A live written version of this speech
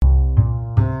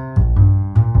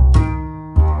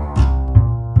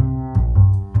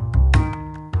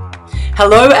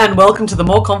Hello and welcome to the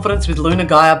More Confidence with Luna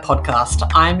Gaia podcast.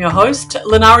 I am your host,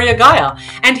 Lunaria Gaia,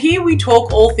 and here we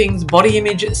talk all things body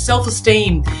image,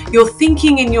 self-esteem, your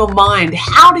thinking in your mind.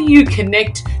 How do you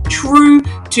connect true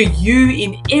to you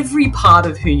in every part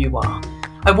of who you are?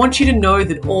 I want you to know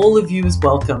that all of you is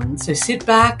welcome, so sit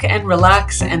back and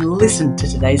relax and listen to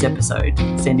today's episode.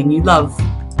 Sending you love.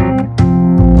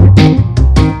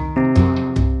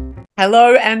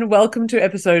 Hello and welcome to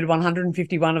episode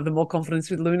 151 of the More Confidence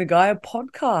with Luna Gaia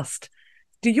podcast.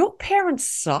 Do your parents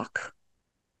suck?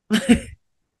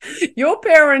 Your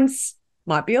parents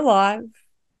might be alive.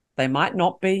 They might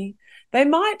not be. They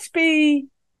might be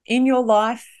in your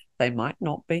life. They might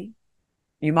not be.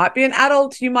 You might be an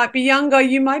adult. You might be younger.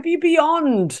 You might be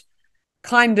beyond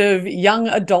kind of young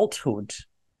adulthood.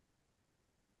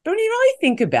 But when you really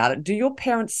think about it, do your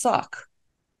parents suck?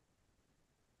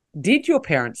 Did your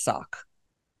parents suck?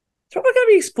 That's what we're going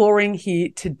to be exploring here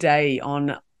today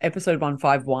on episode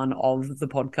 151 of the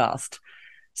podcast.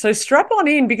 So strap on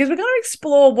in because we're going to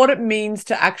explore what it means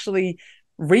to actually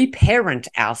reparent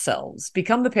ourselves,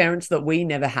 become the parents that we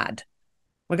never had.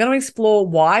 We're going to explore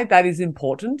why that is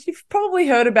important. You've probably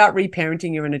heard about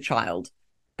reparenting your inner child,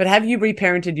 but have you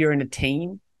reparented your inner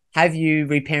teen? Have you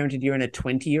reparented your inner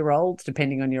 20-year-old,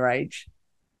 depending on your age?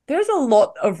 There's a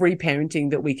lot of reparenting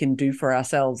that we can do for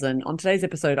ourselves. And on today's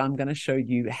episode, I'm going to show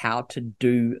you how to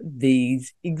do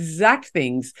these exact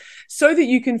things so that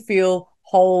you can feel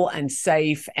whole and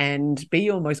safe and be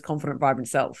your most confident, vibrant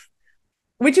self,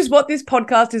 which is what this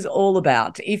podcast is all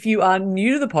about. If you are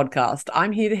new to the podcast,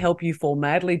 I'm here to help you fall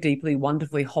madly, deeply,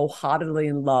 wonderfully, wholeheartedly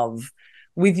in love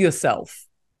with yourself.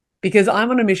 Because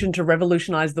I'm on a mission to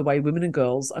revolutionize the way women and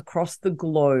girls across the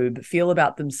globe feel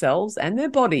about themselves and their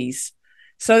bodies,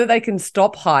 so that they can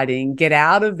stop hiding, get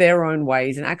out of their own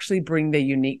ways, and actually bring their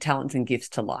unique talents and gifts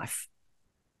to life.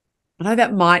 I know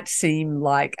that might seem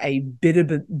like a bit of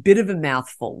a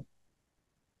mouthful.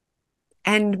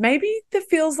 And maybe that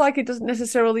feels like it doesn't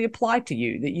necessarily apply to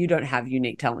you, that you don't have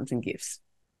unique talents and gifts.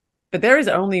 But there is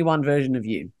only one version of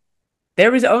you.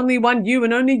 There is only one you,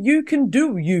 and only you can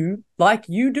do you like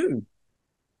you do.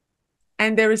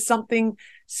 And there is something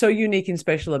so unique and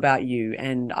special about you.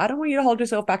 And I don't want you to hold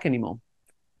yourself back anymore.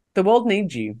 The world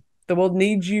needs you. The world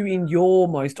needs you in your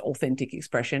most authentic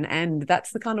expression. And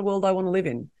that's the kind of world I want to live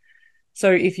in. So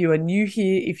if you are new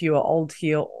here, if you are old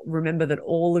here, remember that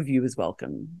all of you is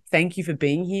welcome. Thank you for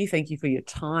being here. Thank you for your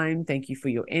time. Thank you for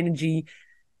your energy.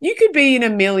 You could be in a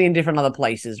million different other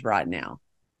places right now.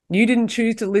 You didn't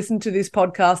choose to listen to this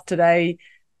podcast today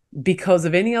because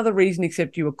of any other reason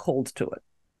except you were called to it.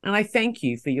 And I thank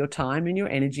you for your time and your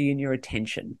energy and your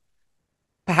attention.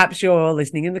 Perhaps you're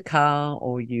listening in the car,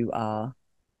 or you are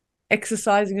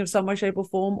exercising of some way, shape, or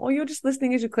form, or you're just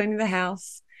listening as you're cleaning the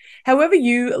house. However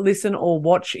you listen or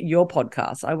watch your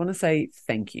podcast, I want to say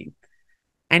thank you.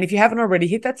 And if you haven't already,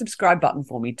 hit that subscribe button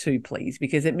for me too, please,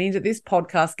 because it means that this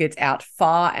podcast gets out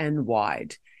far and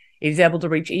wide. It is able to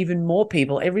reach even more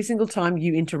people. Every single time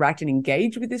you interact and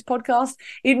engage with this podcast,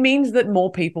 it means that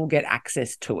more people get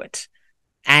access to it.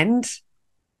 And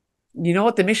you know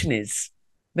what the mission is?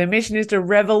 The mission is to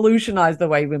revolutionize the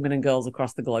way women and girls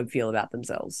across the globe feel about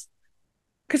themselves.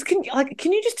 Because can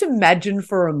you just imagine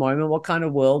for a moment what kind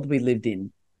of world we lived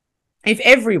in if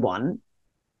everyone,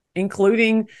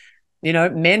 including,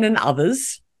 men and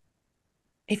others,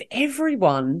 if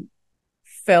everyone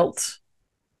felt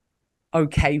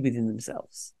okay within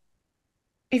themselves,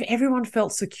 if everyone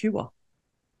felt secure?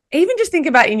 Even just think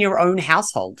about in your own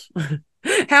household.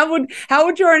 How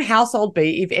would your own household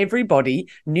be if everybody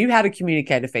knew how to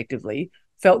communicate effectively,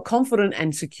 felt confident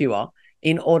and secure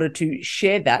in order to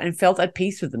share that, and felt at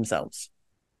peace with themselves?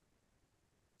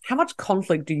 How much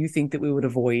conflict do you think that we would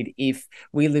avoid if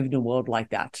we lived in a world like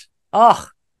that? Oh,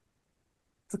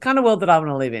 it's the kind of world that I want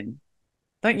to live in.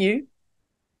 Don't you?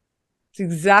 It's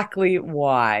exactly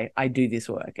why I do this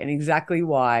work, and exactly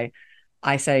why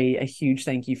I say a huge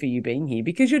thank you for you being here,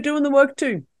 because you're doing the work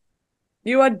too.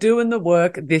 You are doing the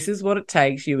work. This is what it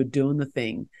takes. You are doing the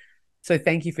thing. So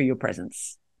thank you for your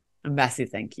presence. A massive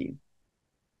thank you.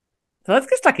 So let's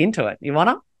get stuck into it. You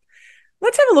wanna?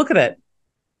 Let's have a look at it.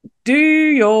 Do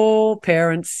your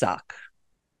parents suck?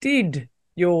 Did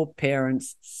your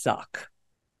parents suck?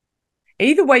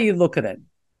 Either way you look at it,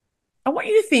 I want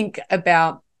you to think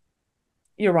about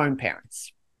your own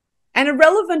parents. And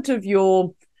irrelevant of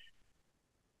your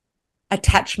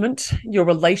attachment, your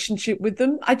relationship with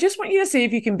them, I just want you to see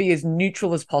if you can be as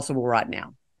neutral as possible right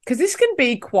now, because this can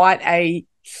be quite a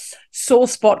sore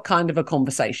spot kind of a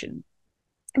conversation.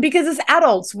 Because as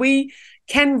adults, we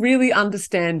can really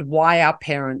understand why our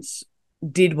parents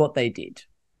did what they did.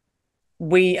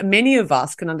 many of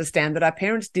us can understand that our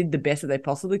parents did the best that they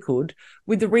possibly could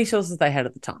with the resources they had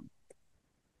at the time.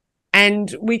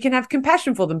 And we can have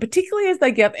compassion for them, particularly as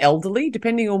they get elderly,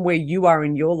 depending on where you are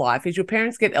in your life. As your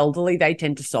parents get elderly, they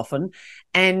tend to soften,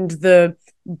 and the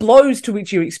blows to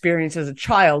which you experience as a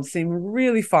child seem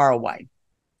really far away.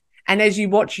 And as you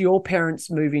watch your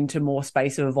parents move into more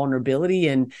space of vulnerability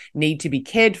and need to be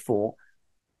cared for,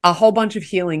 a whole bunch of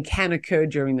healing can occur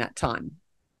during that time.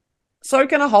 So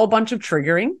can a whole bunch of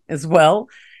triggering as well.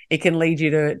 It can lead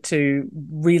you to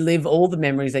relive all the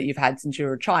memories that you've had since you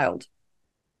were a child.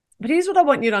 But here's what I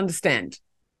want you to understand.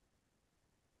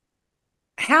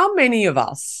 How many of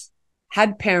us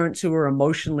had parents who were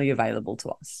emotionally available to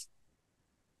us?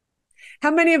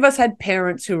 How many of us had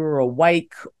parents who were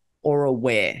awake or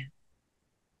aware,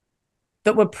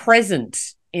 that were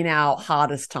present in our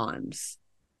hardest times?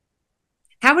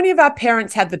 How many of our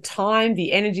parents had the time,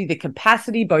 the energy, the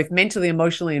capacity, both mentally,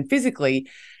 emotionally, and physically?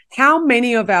 How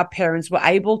many of our parents were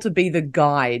able to be the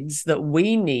guides that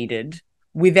we needed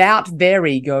without their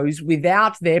egos,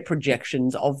 without their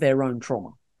projections of their own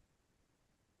trauma?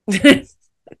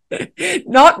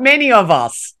 Not many of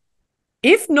us,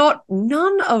 if not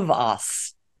none of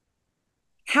us.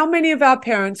 How many of our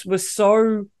parents were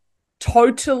so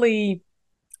totally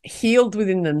healed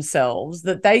within themselves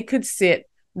that they could set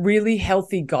really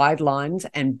healthy guidelines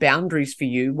and boundaries for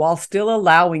you while still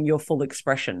allowing your full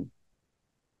expression?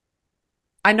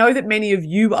 I know that many of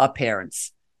you are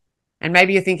parents, and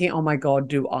maybe you're thinking, oh my God,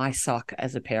 do I suck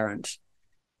as a parent?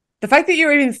 The fact that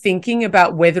you're even thinking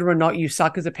about whether or not you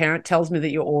suck as a parent tells me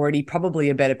that you're already probably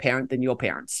a better parent than your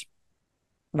parents,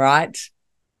 right?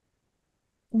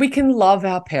 We can love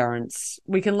our parents.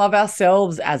 We can love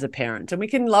ourselves as a parent, and we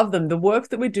can love them. The work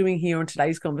that we're doing here on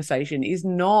today's conversation is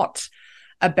not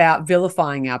about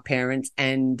vilifying our parents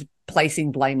and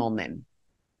placing blame on them.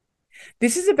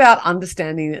 This is about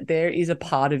understanding that there is a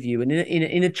part of you, and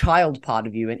in a child part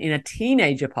of you, and in a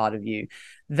teenager part of you,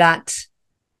 that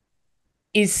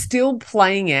is still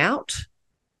playing out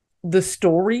the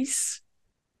stories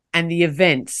and the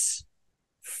events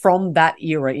from that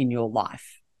era in your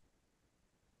life.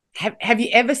 Have you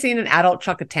ever seen an adult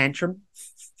chuck a tantrum?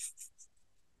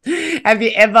 Have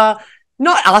you ever,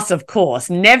 not us, of course,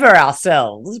 never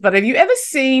ourselves, but have you ever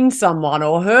seen someone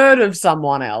or heard of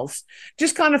someone else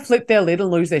just kind of flip their lid and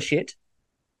lose their shit?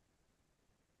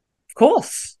 Of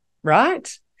course, right?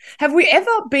 Have you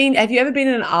ever been in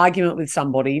an argument with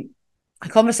somebody, a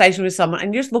conversation with someone,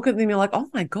 and you just look at them and you're like, oh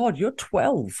my God, you're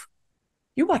 12.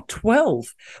 You are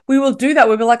 12. We will do that.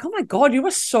 We'll be like, oh my God, you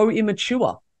are so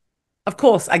immature. Of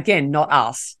course, again, not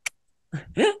us.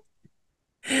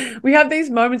 We have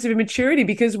these moments of immaturity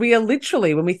because we are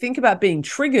literally, when we think about being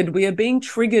triggered, we are being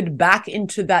triggered back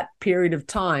into that period of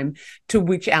time to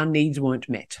which our needs weren't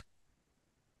met.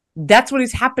 That's what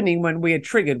is happening when we are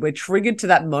triggered. We're triggered to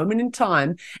that moment in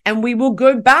time, and we will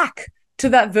go back to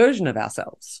that version of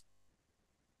ourselves.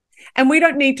 And we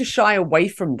don't need to shy away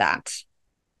from that.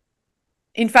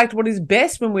 In fact, what is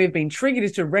best when we've been triggered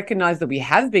is to recognize that we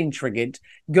have been triggered,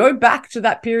 go back to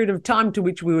that period of time to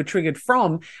which we were triggered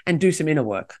from, and do some inner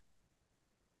work,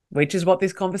 which is what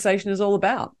this conversation is all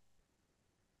about.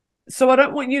 So I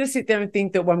don't want you to sit there and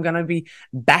think that I'm going to be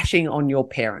bashing on your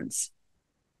parents.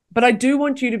 But I do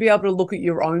want you to be able to look at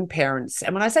your own parents.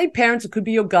 And when I say parents, it could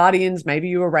be your guardians. Maybe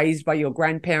you were raised by your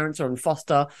grandparents or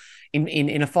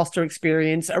in a foster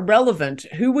experience. Irrelevant.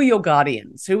 Who were your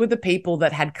guardians? Who were the people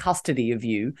that had custody of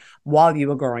you while you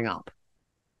were growing up?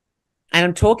 And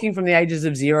I'm talking from the ages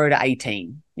of 0 to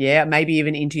 18. Yeah, maybe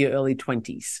even into your early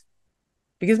 20s.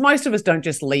 Because most of us don't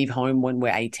just leave home when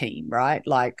we're 18, right?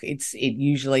 Like it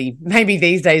usually, maybe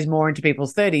these days more into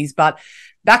people's 30s, but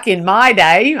back in my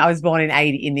day, I was born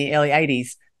in the early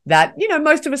 80s, that,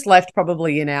 most of us left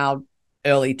probably in our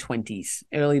early 20s,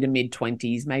 early to mid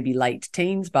 20s, maybe late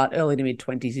teens, but early to mid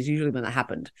 20s is usually when that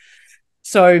happened.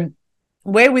 So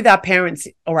we're with our parents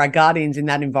or our guardians in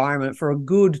that environment for a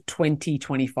good 20,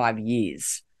 25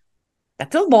 years.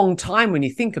 That's a long time when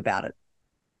you think about it.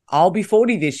 I'll be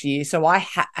 40 this year, so I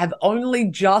have only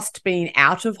just been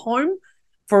out of home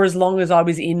for as long as I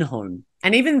was in home.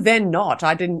 And even then not.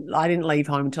 I didn't leave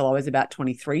home until I was about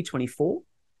 23, 24.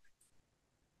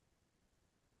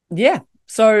 Yeah.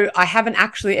 So I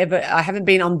haven't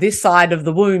been on this side of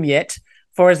the womb yet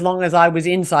for as long as I was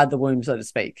inside the womb, so to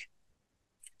speak.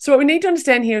 So what we need to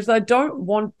understand here is that I don't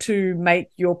want to make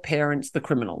your parents the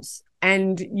criminals.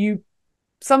 And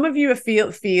some of you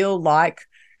feel like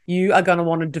you are going to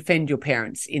want to defend your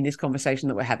parents in this conversation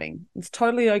that we're having. It's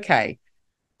totally okay.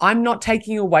 I'm not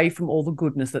taking away from all the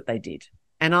goodness that they did.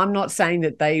 And I'm not saying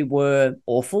that they were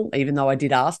awful, even though I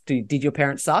did ask, did your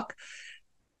parents suck?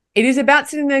 It is about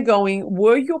sitting there going,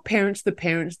 were your parents the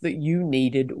parents that you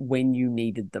needed when you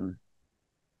needed them?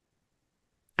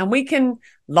 And we can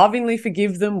lovingly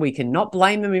forgive them. We can not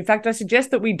blame them. In fact, I suggest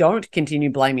that we don't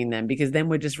continue blaming them, because then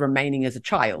we're just remaining as a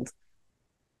child.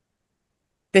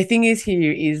 The thing is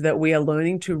here is that we are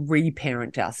learning to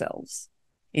reparent ourselves.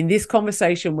 In this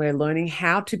conversation, we're learning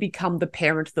how to become the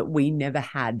parent that we never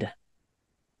had.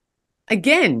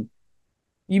 Again,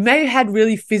 you may have had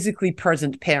really physically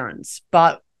present parents,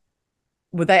 but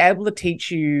were they able to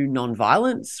teach you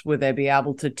nonviolence? Were they be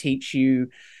able to teach you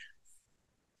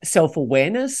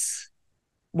self-awareness?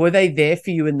 Were they there for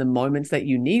you in the moments that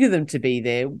you needed them to be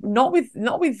there? Not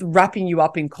with wrapping you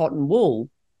up in cotton wool,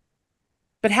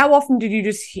 but how often did you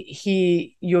just hear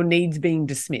your needs being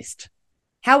dismissed?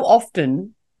 How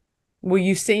often were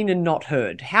you seen and not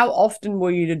heard? How often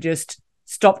were you to just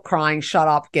stop crying, shut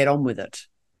up, get on with it?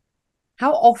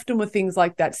 How often were things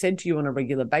like that said to you on a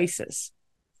regular basis?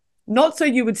 Not so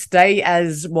you would stay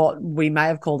as what we may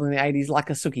have called in the 80s like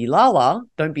a sookie lala,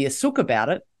 don't be a sook about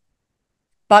it,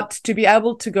 but to be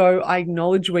able to go, I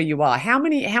acknowledge where you are. How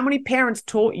many parents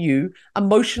taught you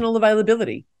emotional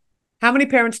availability? How many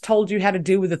parents told you how to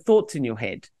deal with the thoughts in your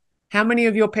head? How many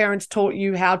of your parents taught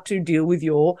you how to deal with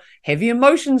your heavy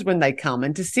emotions when they come,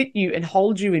 and to sit you and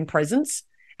hold you in presence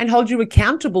and hold you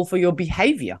accountable for your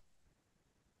behavior,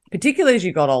 particularly as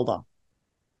you got older?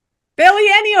 Barely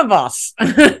any of us.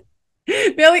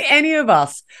 Barely any of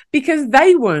us, because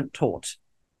they weren't taught.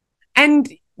 And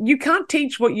you can't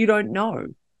teach what you don't know.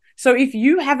 So if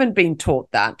you haven't been taught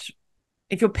that,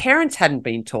 if your parents hadn't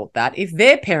been taught that, if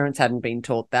their parents hadn't been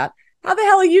taught that, how the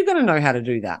hell are you going to know how to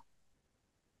do that?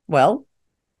 Well,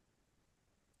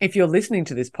 if you're listening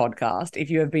to this podcast, if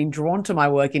you have been drawn to my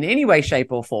work in any way,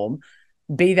 shape, or form,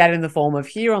 be that in the form of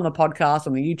here on the podcast,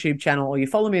 on the YouTube channel, or you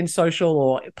follow me in social,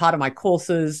 or part of my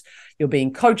courses, you're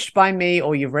being coached by me,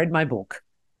 or you've read my book,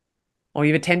 or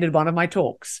you've attended one of my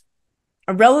talks,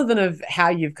 irrelevant of how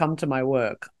you've come to my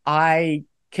work, I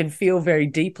can feel very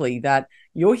deeply that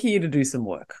you're here to do some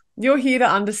work. You're here to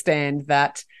understand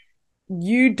that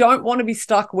you don't want to be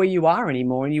stuck where you are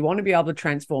anymore, and you want to be able to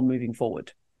transform moving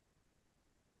forward.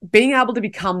 Being able to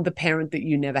become the parent that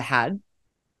you never had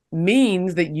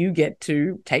means that you get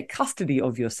to take custody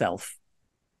of yourself.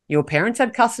 Your parents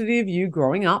had custody of you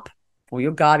growing up, or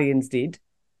your guardians did,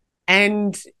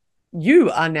 and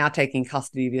you are now taking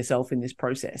custody of yourself in this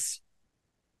process.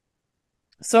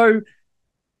 So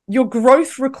your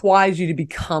growth requires you to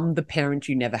become the parent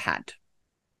you never had.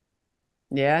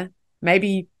 Yeah,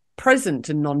 maybe present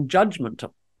and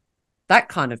non-judgmental, that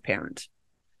kind of parent.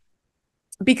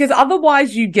 Because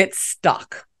otherwise you get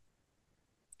stuck.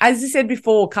 As I said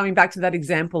before, coming back to that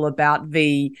example about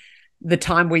the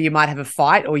time where you might have a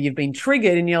fight or you've been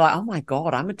triggered and you're like, oh my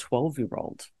God, I'm a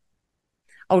 12-year-old.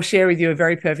 I'll share with you a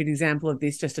very perfect example of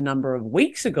this just a number of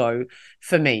weeks ago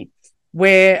for me,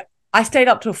 where I stayed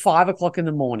up till 5 o'clock in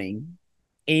the morning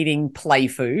eating play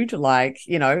food, like,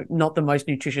 not the most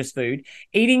nutritious food,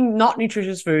 eating not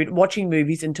nutritious food, watching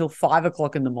movies until 5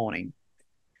 o'clock in the morning.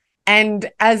 And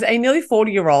as a nearly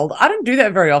 40-year-old, I don't do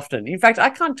that very often. In fact,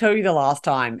 I can't tell you the last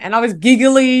time. And I was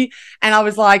giggly and I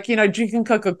was like, drinking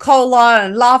Coca-Cola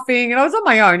and laughing. And I was on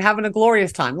my own having a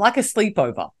glorious time, like a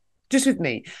sleepover, just with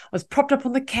me. I was propped up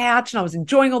on the couch and I was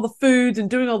enjoying all the foods and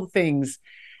doing all the things.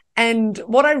 And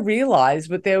what I realized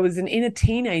was there was an inner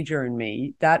teenager in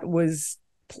me that was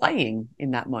playing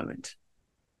in that moment.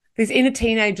 This inner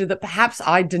teenager that perhaps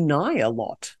I deny a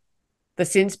lot. That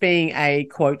since being a,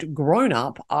 quote, grown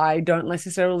up, I don't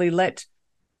necessarily let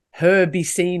her be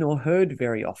seen or heard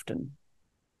very often.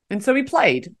 And so we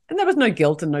played, and there was no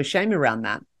guilt and no shame around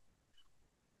that,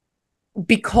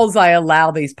 because I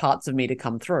allow these parts of me to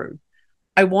come through.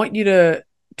 I want you to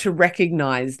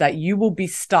recognize that you will be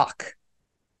stuck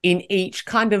in each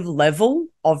kind of level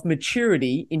of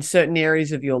maturity in certain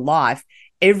areas of your life,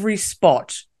 every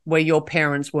spot where your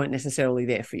parents weren't necessarily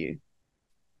there for you.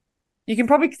 You can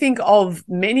probably think of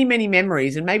many, many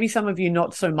memories, and maybe some of you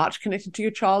not so much connected to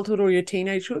your childhood or your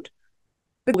teenagehood,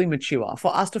 but fully mature,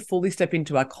 for us to fully step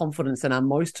into our confidence and our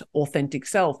most authentic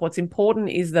self. What's important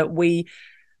is that we,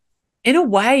 in a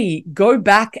way, go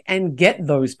back and get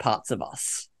those parts of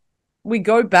us. We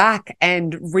go back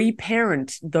and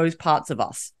reparent those parts of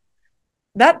us.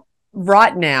 That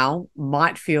right now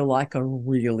might feel like a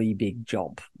really big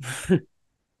job.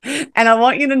 And I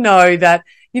want you to know that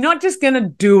you're not just going to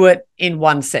do it in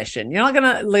one session. You're not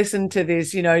going to listen to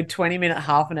this, 20-minute,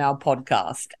 half an hour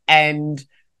podcast and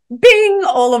bing,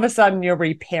 all of a sudden you're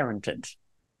reparented,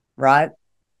 right?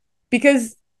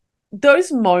 Because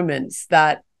those moments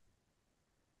that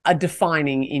are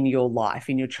defining in your life,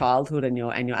 in your childhood and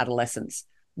your adolescence,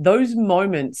 those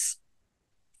moments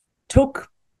took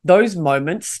those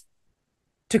moments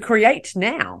to create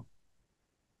now.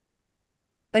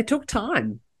 They took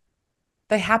time.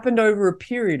 They happened over a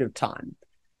period of time.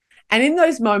 And in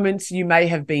those moments, you may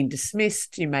have been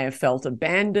dismissed, you may have felt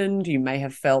abandoned, you may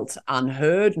have felt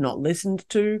unheard, not listened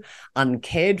to,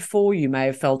 uncared for, you may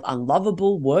have felt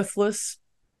unlovable, worthless.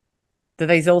 Do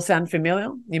these all sound familiar?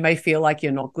 You may feel like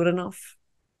you're not good enough.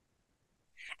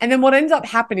 And then what ends up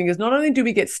happening is not only do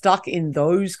we get stuck in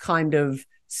those kind of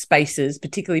spaces,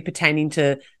 particularly pertaining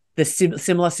to the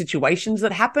similar situations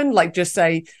that happened, like just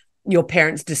say your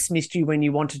parents dismissed you when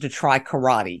you wanted to try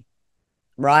karate.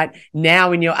 Right?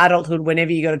 Now in your adulthood,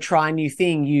 whenever you go to try a new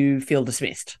thing, you feel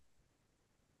dismissed,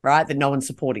 right? That no one's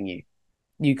supporting you.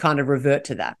 You kind of revert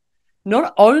to that.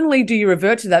 Not only do you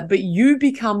revert to that, but you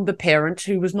become the parent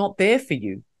who was not there for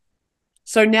you.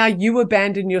 So now you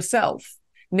abandon yourself.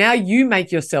 Now you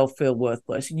make yourself feel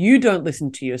worthless. You don't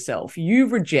listen to yourself. You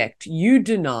reject. You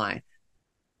deny.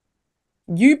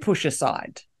 You push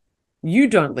aside. You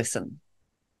don't listen.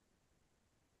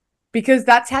 Because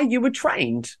that's how you were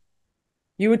trained.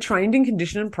 You were trained and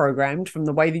conditioned and programmed from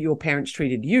the way that your parents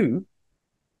treated you,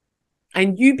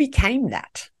 and you became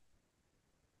that.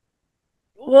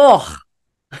 Ugh.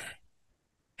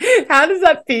 How does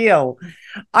that feel?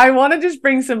 I want to just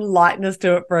bring some lightness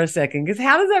to it for a second, because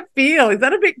how does that feel? Is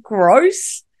that a bit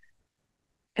gross?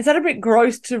 Is that a bit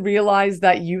gross to realize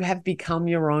that you have become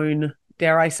your own,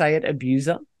 dare I say it,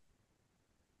 abuser?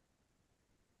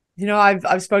 You know,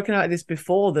 I've spoken about this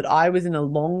before, that I was in a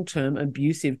long-term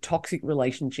abusive, toxic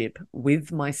relationship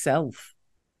with myself.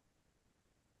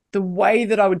 The way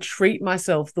that I would treat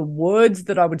myself, the words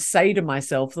that I would say to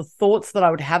myself, the thoughts that I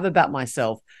would have about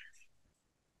myself,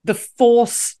 the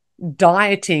force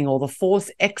dieting or the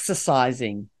force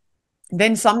exercising,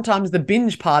 then sometimes the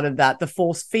binge part of that, the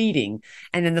force feeding,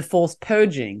 and then the force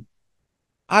purging.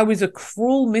 I was a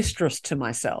cruel mistress to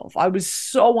myself. I was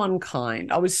so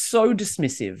unkind. I was so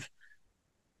dismissive.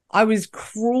 I was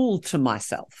cruel to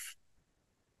myself.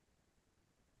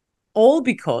 All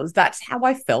because that's how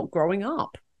I felt growing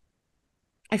up.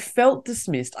 I felt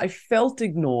dismissed. I felt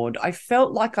ignored. I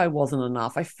felt like I wasn't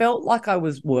enough. I felt like I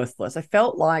was worthless. I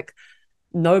felt like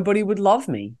nobody would love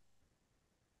me.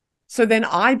 So then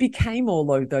I became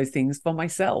all of those things for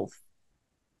myself.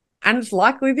 And it's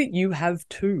likely that you have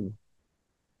too.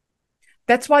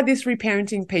 That's why this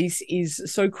reparenting piece is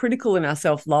so critical in our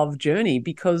self-love journey,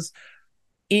 because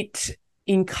it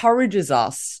encourages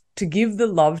us to give the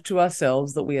love to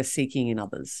ourselves that we are seeking in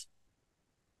others.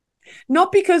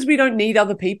 Not because we don't need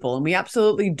other people, and we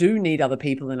absolutely do need other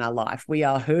people in our life. We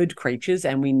are herd creatures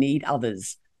and we need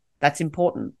others. That's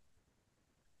important.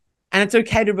 And it's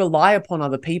okay to rely upon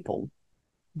other people.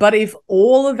 But if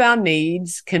all of our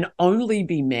needs can only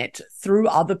be met through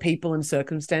other people and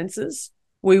circumstances,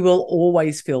 we will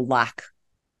always feel lack.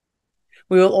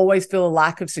 We will always feel a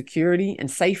lack of security and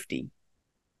safety.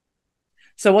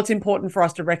 So what's important for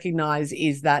us to recognize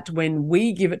is that when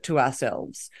we give it to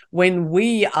ourselves, when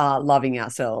we are loving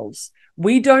ourselves,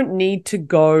 we don't need to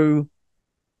go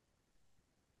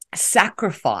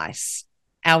sacrifice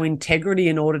our integrity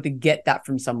in order to get that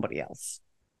from somebody else.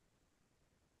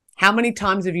 How many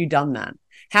times have you done that?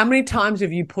 How many times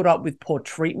have you put up with poor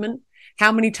treatment?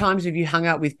 How many times have you hung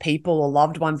out with people or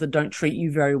loved ones that don't treat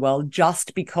you very well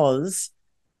just because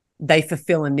they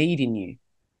fulfill a need in you?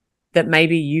 That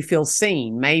maybe you feel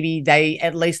seen, maybe they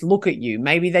at least look at you,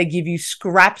 maybe they give you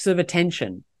scraps of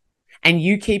attention, and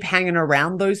you keep hanging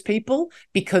around those people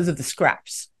because of the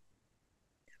scraps.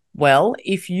 Well,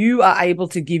 if you are able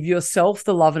to give yourself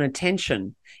the love and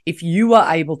attention, if you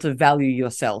are able to value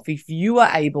yourself, if you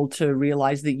are able to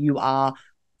realize that you are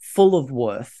full of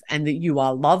worth and that you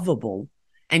are lovable,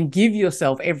 and give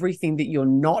yourself everything that you're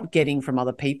not getting from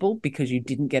other people because you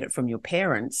didn't get it from your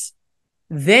parents,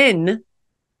 then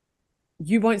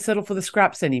you won't settle for the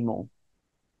scraps anymore.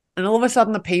 And all of a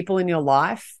sudden, the people in your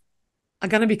life are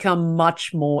going to become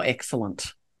much more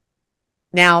excellent.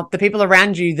 Now, the people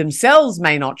around you themselves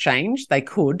may not change. They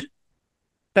could,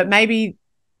 but maybe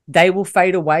they will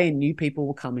fade away and new people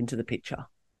will come into the picture.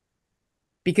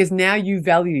 Because now you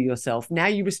value yourself. Now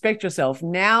you respect yourself.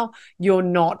 Now you're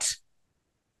not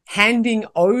handing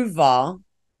over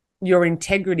your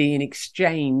integrity in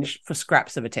exchange for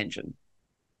scraps of attention.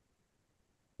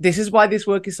 This is why this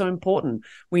work is so important.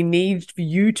 We need for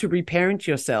you to reparent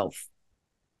yourself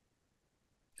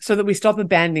so that we stop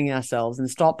abandoning ourselves and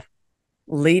stop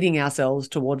leading ourselves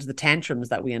towards the tantrums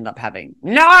that we end up having.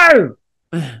 No!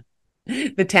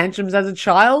 The tantrums as a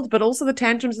child, but also the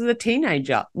tantrums as a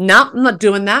teenager. No, I'm not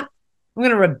doing that. I'm going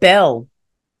to rebel.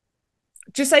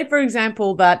 Just say, for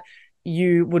example, that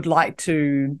you would like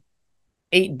to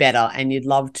eat better and you'd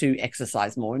love to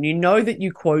exercise more, and you know that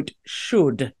you, quote,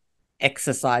 should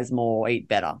exercise more, eat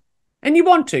better, and you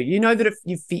want to. You know that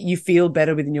if you feel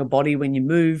better within your body when you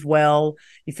move well,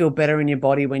 you feel better in your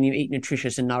body when you eat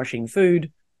nutritious and nourishing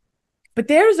food. But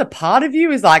there is a part of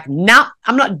you is like, nah,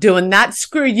 I'm not doing that.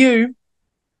 Screw you.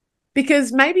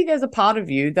 Because maybe there's a part of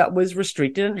you that was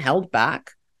restricted and held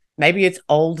back. Maybe it's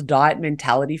old diet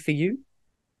mentality for you.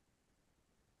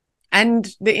 And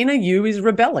the inner you is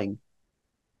rebelling.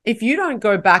 If you don't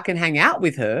go back and hang out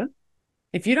with her,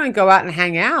 if you don't go out and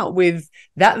hang out with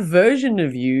that version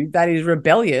of you that is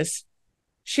rebellious,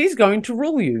 she's going to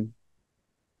rule you.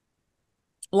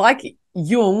 Like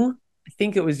Jung, I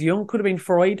think it was Jung, could have been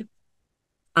Freud,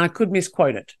 and I could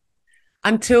misquote it.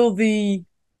 Until the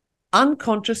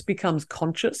unconscious becomes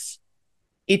conscious,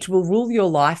 it will rule your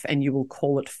life and you will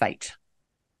call it fate.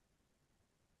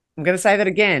 I'm going to say that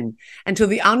again. Until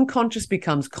the unconscious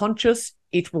becomes conscious,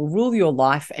 it will rule your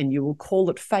life and you will call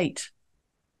it fate.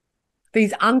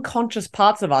 These unconscious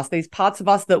parts of us, these parts of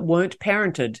us that weren't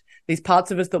parented, these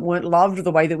parts of us that weren't loved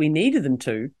the way that we needed them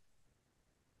to,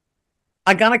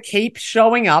 are going to keep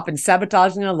showing up and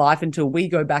sabotaging our life until we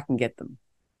go back and get them.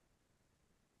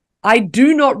 I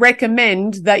do not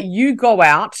recommend that you go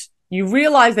out, you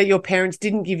realize that your parents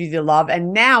didn't give you the love,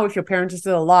 and now if your parents are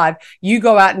still alive, you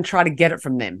go out and try to get it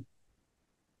from them.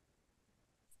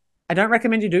 I don't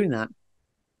recommend you doing that.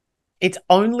 It's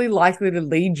only likely to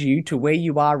lead you to where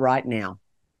you are right now.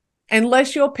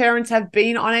 Unless your parents have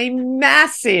been on a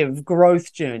massive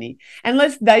growth journey,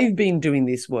 unless they've been doing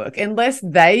this work, unless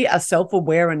they are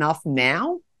self-aware enough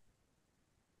now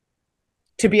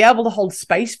to be able to hold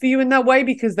space for you in that way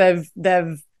because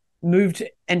they've moved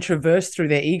and traversed through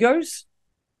their egos,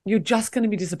 you're just going to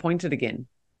be disappointed again.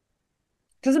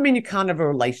 Doesn't mean you can't have a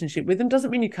relationship with them, doesn't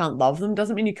mean you can't love them,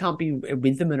 doesn't mean you can't be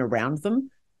with them and around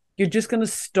them. You're just going to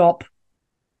stop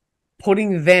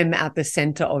putting them at the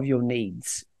center of your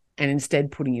needs and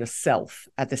instead putting yourself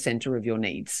at the center of your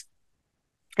needs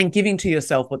and giving to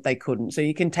yourself what they couldn't. So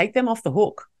you can take them off the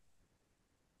hook.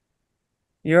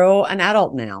 You're an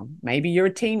adult now. Maybe you're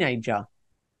a teenager.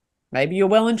 Maybe you're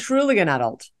well and truly an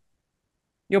adult.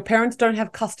 Your parents don't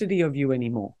have custody of you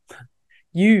anymore.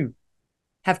 You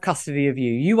have custody of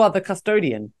you. You are the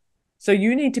custodian. So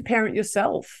you need to parent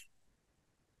yourself.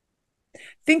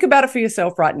 Think about it for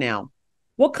yourself right now.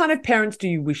 What kind of parents do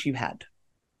you wish you had?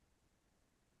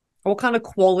 What kind of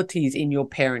qualities in your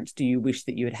parents do you wish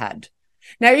that you had had?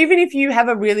 Now, even if you have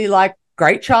a really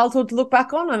great childhood to look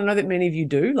back on, I know that many of you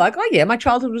do, oh yeah, my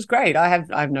childhood was great. I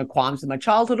have no qualms with my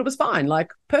childhood. It was fine,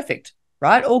 perfect,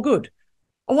 right? All good.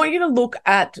 I want you to look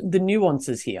at the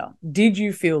nuances here. Did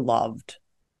you feel loved?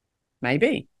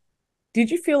 Maybe. Did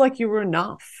you feel like you were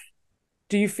enough?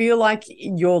 Do you feel like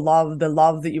the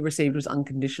love that you received was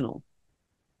unconditional?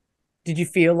 Did you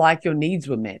feel like your needs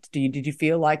were met? Did you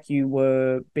feel like you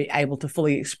were able to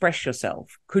fully express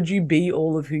yourself? Could you be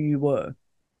all of who you were?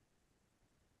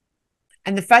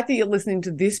 And the fact that you're listening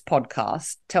to this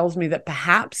podcast tells me that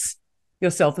perhaps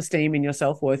your self-esteem and your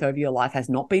self-worth over your life has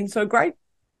not been so great.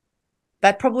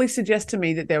 That probably suggests to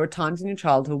me that there were times in your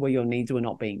childhood where your needs were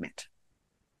not being met.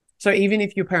 So even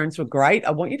if your parents were great,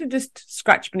 I want you to just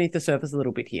scratch beneath the surface a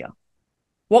little bit here.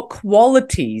 What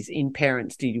qualities in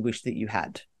parents do you wish that you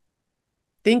had?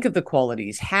 Think of the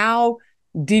qualities. How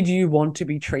did you want to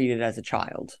be treated as a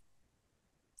child?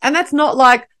 And that's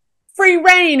not free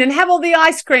reign and have all the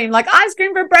ice cream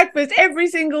for breakfast every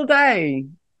single day.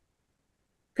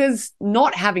 Because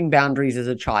not having boundaries as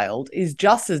a child is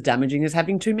just as damaging as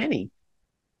having too many.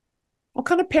 What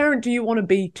kind of parent do you want to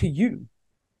be to you?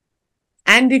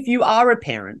 And if you are a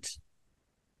parent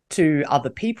to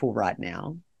other people right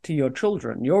now, to your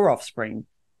children, your offspring,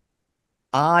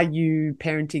 are you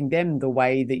parenting them the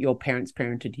way that your parents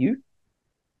parented you?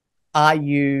 Are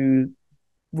you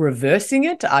reversing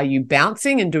it? Are you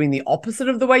bouncing and doing the opposite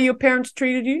of the way your parents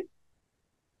treated you?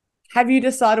 Have you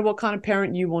decided what kind of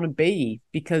parent you want to be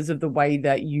because of the way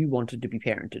that you wanted to be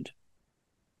parented?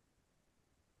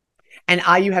 And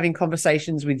are you having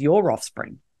conversations with your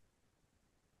offspring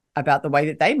about the way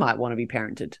that they might want to be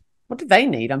parented? What do they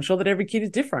need? I'm sure that every kid is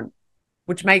different,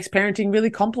 which makes parenting really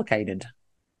complicated.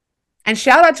 And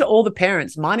shout out to all the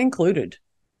parents, mine included.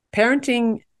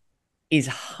 Parenting is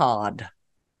hard.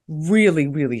 Really,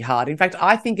 really hard. In fact,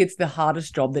 I think it's the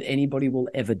hardest job that anybody will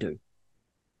ever do.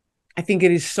 I think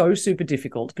it is so super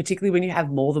difficult, particularly when you have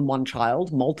more than one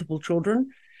child, multiple children,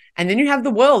 and then you have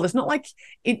the world. It's not like,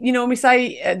 when we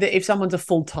say that if someone's a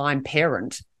full-time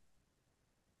parent,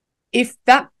 if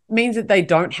that means that they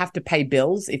don't have to pay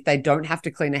bills, if they don't have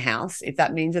to clean a house, if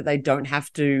that means that they don't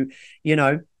have to,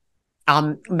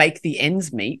 make the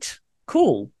ends meet.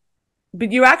 Cool.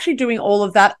 But you're actually doing all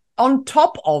of that on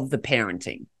top of the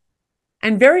parenting.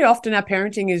 And very often our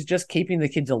parenting is just keeping the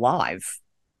kids alive,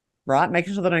 right?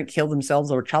 Making sure they don't kill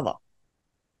themselves or each other.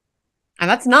 And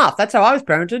that's enough. That's how I was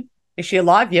parented. Is she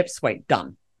alive? Yep, sweet,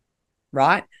 done.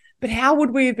 Right? But how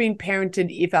would we have been parented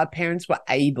if our parents were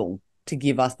able to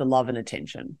give us the love and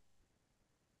attention?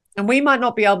 And we might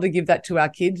not be able to give that to our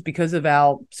kids because of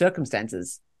our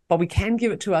circumstances, but we can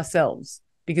give it to ourselves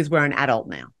because we're an adult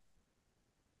now.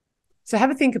 So have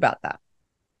a think about that.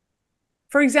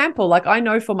 For example, like I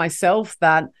know for myself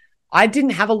that I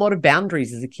didn't have a lot of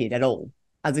boundaries as a kid at all.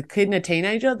 As a kid and a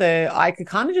teenager, I could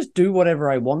kind of just do whatever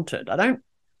I wanted.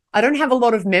 I don't have a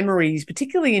lot of memories,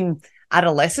 particularly in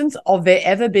adolescence, of there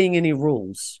ever being any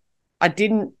rules. I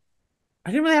didn't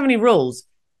really have any rules.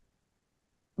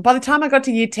 By the time I got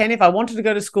to year 10, if I wanted to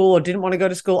go to school or didn't want to go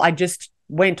to school, I just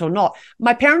went or not.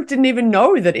 My parents didn't even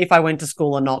know that if I went to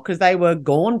school or not because they were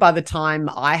gone by the time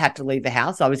I had to leave the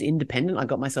house. I was independent. I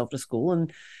got myself to school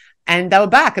and they were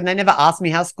back, and they never asked me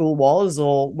how school was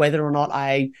or whether or not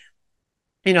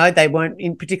they weren't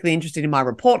particularly interested in my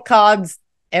report cards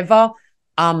ever.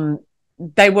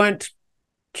 They weren't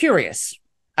curious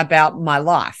about my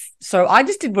life. So I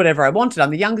just did whatever I wanted.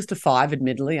 I'm the youngest of 5,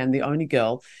 admittedly, and the only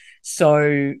girl.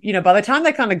 So, by the time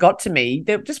they kind of got to me,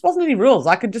 there just wasn't any rules.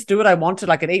 I could just do what I wanted.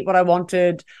 I could eat what I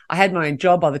wanted. I had my own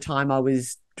job by the time I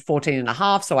was 14 and a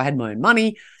half. So I had my own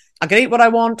money. I could eat what I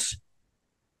want.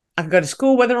 I could go to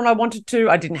school whether or not I wanted to.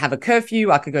 I didn't have a curfew.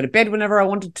 I could go to bed whenever I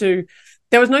wanted to.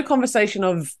 There was no conversation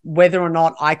of whether or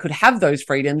not I could have those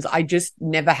freedoms. I just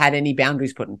never had any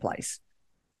boundaries put in place.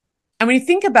 And when you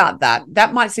think about that,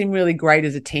 that might seem really great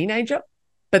as a teenager,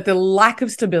 but the lack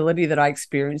of stability that I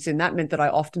experienced in that meant that I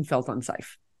often felt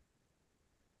unsafe.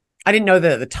 I didn't know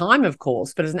that at the time, of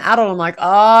course, but as an adult, I'm like,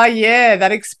 yeah,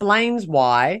 that explains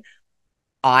why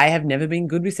I have never been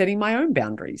good with setting my own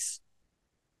boundaries.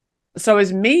 So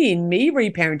as me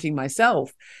reparenting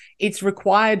myself, it's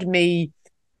required me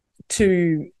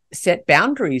to set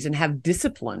boundaries and have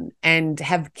discipline and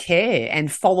have care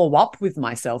and follow up with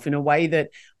myself in a way that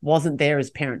wasn't there as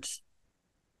parents,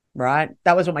 right?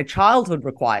 That was what my childhood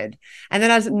required. And then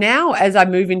as I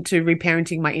move into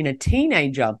reparenting my inner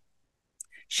teenager,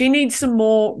 she needs some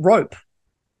more rope.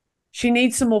 She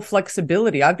needs some more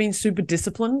flexibility. I've been super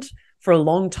disciplined for a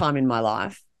long time in my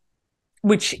life,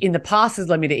 which in the past has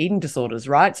led me to eating disorders,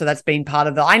 right? So that's been part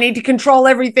of I need to control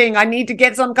everything. I need to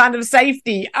get some kind of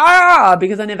safety,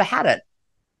 because I never had it.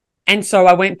 And so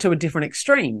I went to a different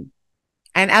extreme.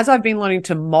 And as I've been learning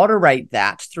to moderate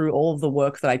that through all of the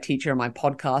work that I teach here in my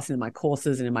podcast and in my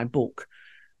courses and in my book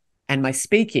and my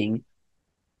speaking,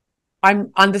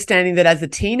 I'm understanding that as the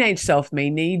teenage self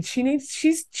me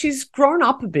she's grown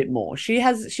up a bit more.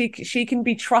 She can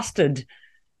be trusted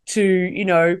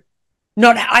to,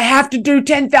 not, I have to do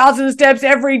 10,000 steps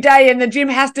every day and the gym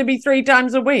has to be 3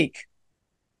 times a week.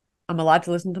 I'm allowed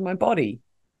to listen to my body.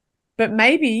 But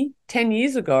maybe 10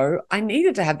 years ago, I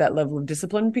needed to have that level of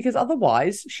discipline because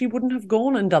otherwise she wouldn't have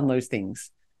gone and done those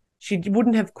things. She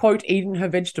wouldn't have, quote, eaten her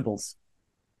vegetables.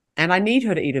 And I need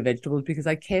her to eat her vegetables because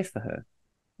I care for her.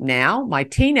 Now, my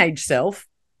teenage self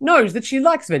knows that she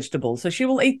likes vegetables, so she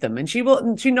will eat them. And she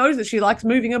knows that she likes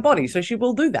moving her body, so she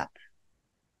will do that.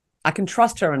 I can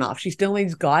trust her enough. She still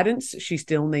needs guidance. She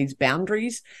still needs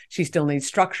boundaries. She still needs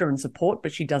structure and support,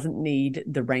 but she doesn't need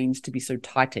the reins to be so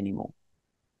tight anymore.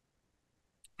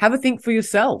 Have a think for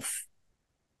yourself.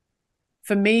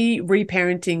 For me,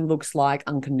 reparenting looks like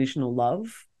unconditional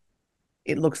love.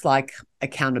 It looks like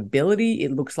accountability.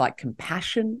 It looks like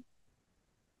compassion.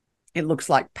 It looks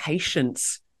like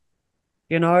patience.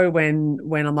 When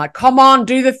I'm like, come on,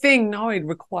 do the thing. No, it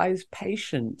requires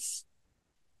patience.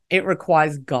 It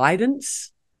requires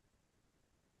guidance.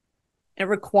 It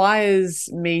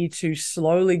requires me to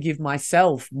slowly give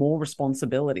myself more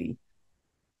responsibility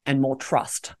and more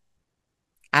trust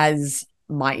as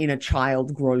my inner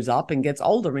child grows up and gets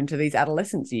older into these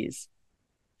adolescence years.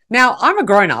 Now, I'm a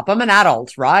grown-up. I'm an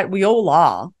adult, right? We all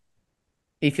are.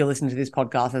 If you're listening to this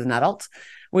podcast as an adult,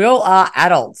 we all are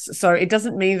adults. So it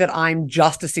doesn't mean that I'm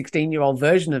just a 16-year-old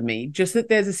version of me, just that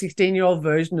there's a 16-year-old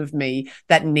version of me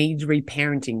that needs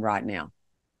reparenting right now.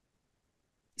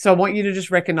 So I want you to just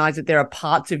recognize that there are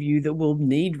parts of you that will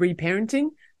need reparenting,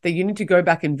 that you need to go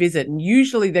back and visit. And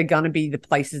usually they're going to be the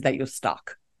places that you're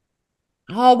stuck.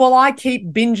 Oh, well, I keep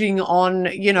binging on,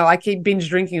 I keep binge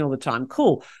drinking all the time.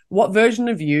 Cool. What version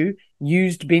of you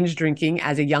used binge drinking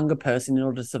as a younger person in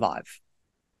order to survive?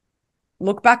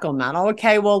 Look back on that. Oh,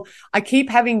 okay, well, I keep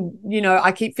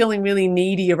feeling really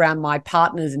needy around my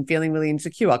partners and feeling really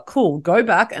insecure. Cool. Go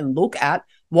back and look at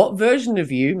What version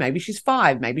of you, maybe she's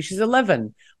 5, maybe she's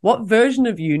 11, what version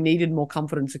of you needed more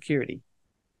comfort and security?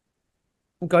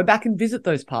 Go back and visit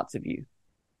those parts of you.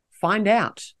 Find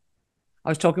out. I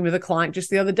was talking with a client just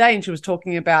the other day, and she was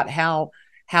talking about how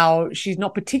she's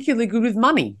not particularly good with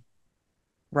money,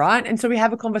 right? And so we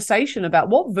have a conversation about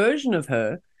what version of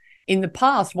her in the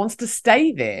past wants to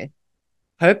stay there.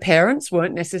 Her parents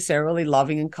weren't necessarily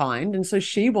loving and kind, and so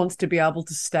she wants to be able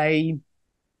to stay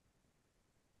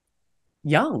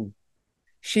young.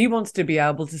 She wants to be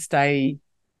able to stay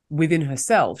within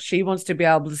herself. She wants to be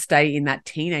able to stay in that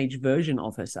teenage version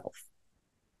of herself.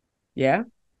 Yeah?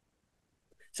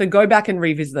 So go back and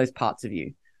revisit those parts of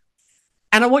you.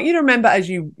 And I want you to remember as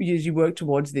you work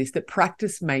towards this, that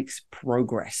practice makes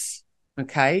progress,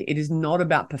 okay? It is not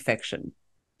about perfection.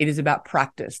 It is about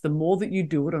practice. The more that you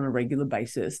do it on a regular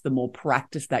basis, the more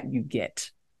practice that you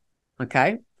get,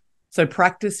 okay? So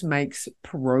practice makes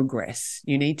progress.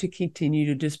 You need to continue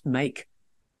to just make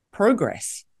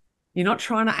progress. You're not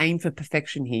trying to aim for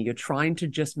perfection here. You're trying to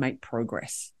just make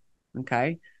progress,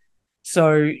 okay?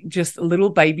 So just little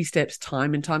baby steps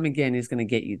time and time again is going to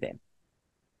get you there,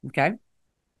 okay?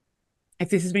 If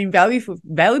this has been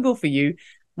valuable for you,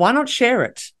 why not share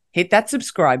it? Hit that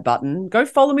subscribe button. Go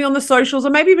follow me on the socials, or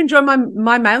maybe even join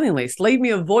my mailing list. Leave me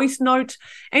a voice note.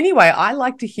 Anyway, I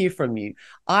like to hear from you.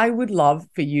 I would love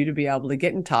for you to be able to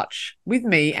get in touch with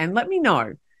me and let me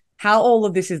know how all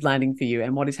of this is landing for you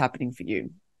and what is happening for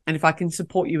you. And if I can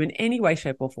support you in any way,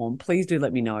 shape, or form, please do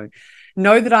let me know.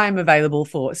 Know that I am available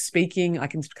for speaking. I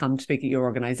can come speak at your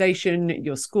organization,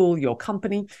 your school, your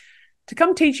company, to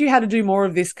come teach you how to do more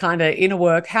of this kind of inner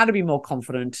work, how to be more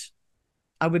confident.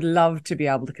 I would love to be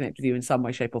able to connect with you in some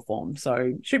way, shape, or form.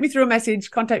 So shoot me through a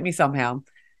message, contact me somehow.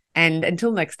 And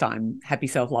until next time, happy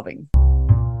self-loving.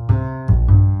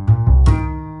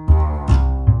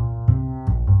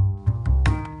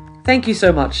 Thank you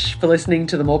so much for listening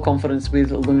to the More Confidence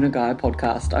with Luna Gaia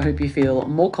podcast. I hope you feel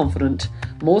more confident,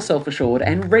 more self-assured,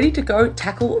 and ready to go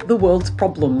tackle the world's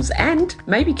problems and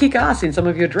maybe kick ass in some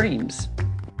of your dreams.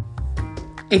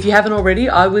 If you haven't already,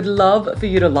 I would love for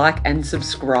you to like and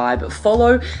subscribe,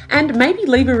 follow, and maybe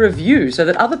leave a review so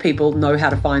that other people know how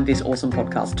to find this awesome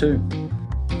podcast too.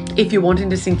 If you're wanting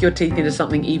to sink your teeth into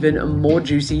something even more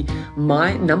juicy,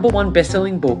 my #1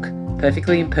 best-selling book,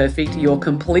 Perfectly Imperfect, Your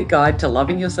Complete Guide to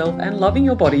Loving Yourself and Loving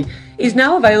Your Body, is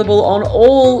now available on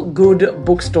all good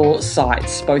bookstore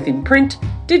sites, both in print,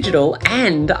 digital,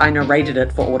 and I narrated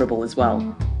it for Audible as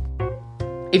well.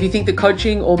 If you think that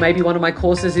coaching or maybe one of my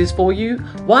courses is for you,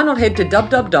 why not head to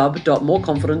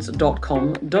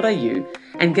www.moreconfidence.com.au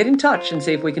and get in touch and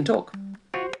see if we can talk.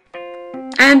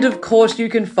 And of course, you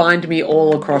can find me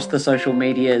all across the social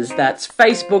medias. That's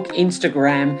Facebook,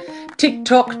 Instagram,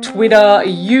 TikTok, Twitter,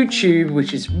 YouTube,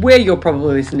 which is where you're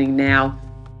probably listening now,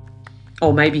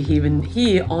 or maybe even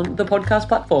here on the podcast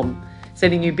platform.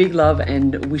 Sending you big love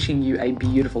and wishing you a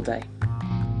beautiful day.